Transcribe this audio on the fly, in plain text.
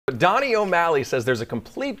Donny O'Malley says there's a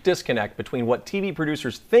complete disconnect between what TV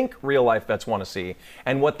producers think real-life vets want to see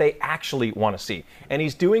and what they actually want to see. And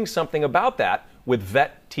he's doing something about that with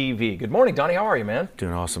Vet TV. Good morning, Donny. How are you, man?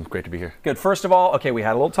 Doing awesome. Great to be here. Good. First of all, okay, we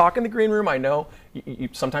had a little talk in the green room. I know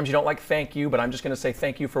sometimes you don't like thank you, but I'm just going to say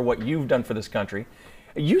thank you for what you've done for this country.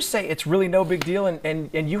 You say it's really no big deal,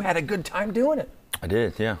 and you had a good time doing it. I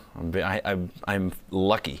did, yeah. I'm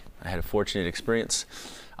lucky. I had a fortunate experience.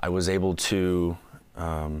 I was able to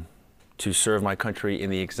serve my country in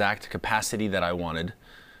the exact capacity that I wanted,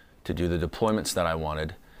 to do the deployments that I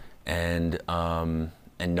wanted, and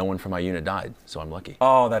no one from my unit died, so I'm lucky.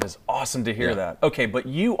 Oh, that is awesome to hear that. Okay, but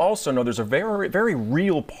you also know there's a very, very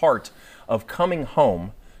real part of coming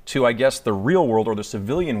home to, I guess, the real world or the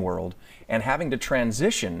civilian world and having to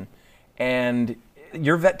transition, and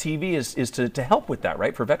your Vet TV is to help with that,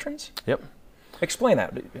 right, for veterans? Yep. Explain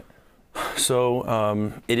that.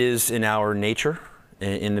 So it is in our nature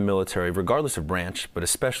in the military, regardless of branch, but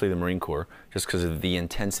especially the Marine Corps, just because of the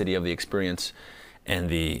intensity of the experience and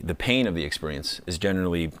the pain of the experience is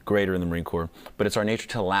generally greater in the Marine Corps, but it's our nature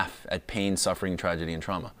to laugh at pain, suffering, tragedy, and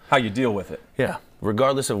trauma. How you deal with it. Yeah.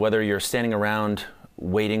 Regardless of whether you're standing around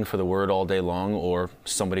waiting for the word all day long or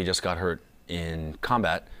somebody just got hurt in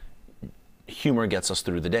combat, humor gets us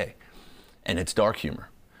through the day, and it's dark humor.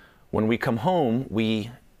 When we come home, we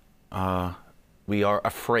are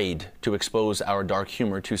afraid to expose our dark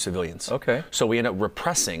humor to civilians. Okay. So we end up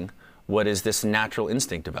repressing what is this natural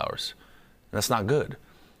instinct of ours. And that's not good.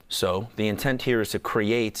 So the intent here is to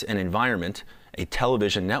create an environment, a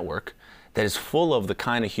television network, that is full of the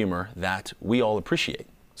kind of humor that we all appreciate.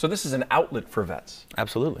 So this is an outlet for vets.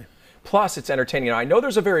 Absolutely. Plus, it's entertaining. Now, I know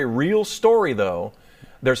there's a very real story, though.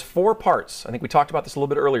 There's 4 parts. I think we talked about this a little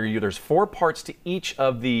bit earlier. There's 4 parts to each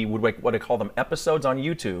of the, what I call them, episodes on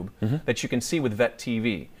YouTube that you can see with Vet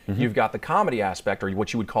TV. You've got the comedy aspect, or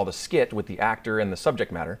what you would call the skit with the actor and the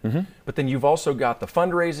subject matter. But then you've also got the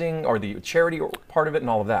fundraising or the charity part of it and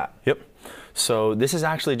all of that. Yep. So this is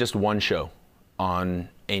actually just one show on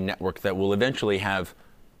a network that will eventually have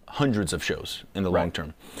hundreds of shows in the long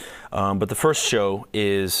term. But the first show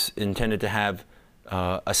is intended to have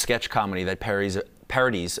a sketch comedy that parodies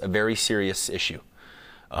a very serious issue.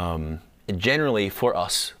 Generally for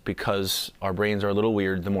us, because our brains are a little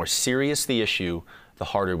weird, the more serious the issue, the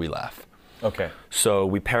harder we laugh. Okay. So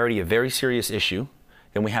we parody a very serious issue,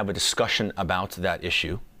 then we have a discussion about that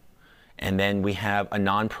issue, and then we have a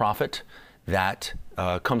nonprofit that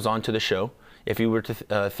comes onto the show. If you were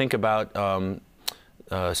to think about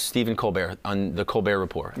Stephen Colbert on the Colbert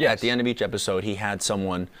Report, at the end of each episode he had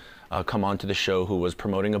someone come onto the show who was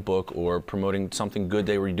promoting a book or promoting something good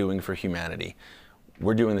they were doing for humanity.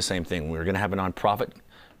 We're doing the same thing. We're going to have a nonprofit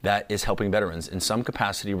that is helping veterans in some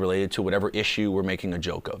capacity related to whatever issue we're making a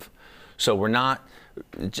joke of. So we're not,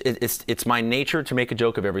 it's my nature to make a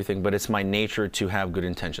joke of everything, but it's my nature to have good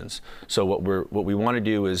intentions. So what we want to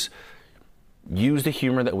do is use the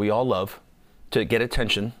humor that we all love to get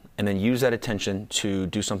attention, and then use that attention to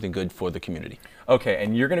do something good for the community. Okay,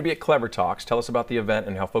 and you're going to be at Clever Talks. Tell us about the event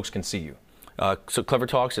and how folks can see you. So Clever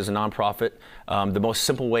Talks is a nonprofit. The most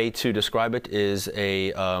simple way to describe it is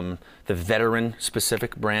the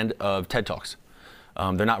veteran-specific brand of TED Talks.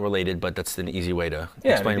 They're not related, but that's an easy way to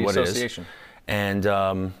explain what it is. And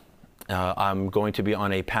I'm going to be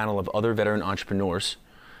on a panel of other veteran entrepreneurs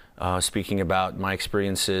speaking about my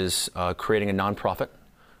experiences creating a nonprofit,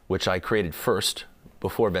 which I created first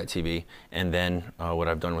before Vet TV, and then what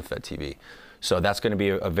I've done with Vet TV. So that's going to be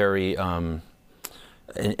a very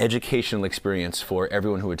an educational experience for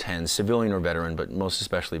everyone who attends, civilian or veteran, but most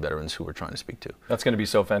especially veterans who we're trying to speak to. That's going to be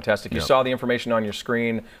so fantastic. You saw the information on your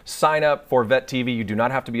screen. Sign up for Vet TV. You do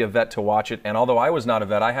not have to be a vet to watch it. And although I was not a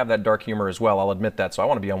vet, I have that dark humor as well. I'll admit that. So I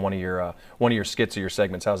want to be on one of your skits or your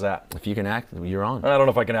segments. How's that? If you can act, you're on. I don't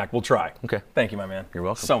know if I can act. We'll try. Okay. Thank you, my man. You're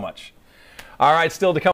welcome. So much. All right, still to come.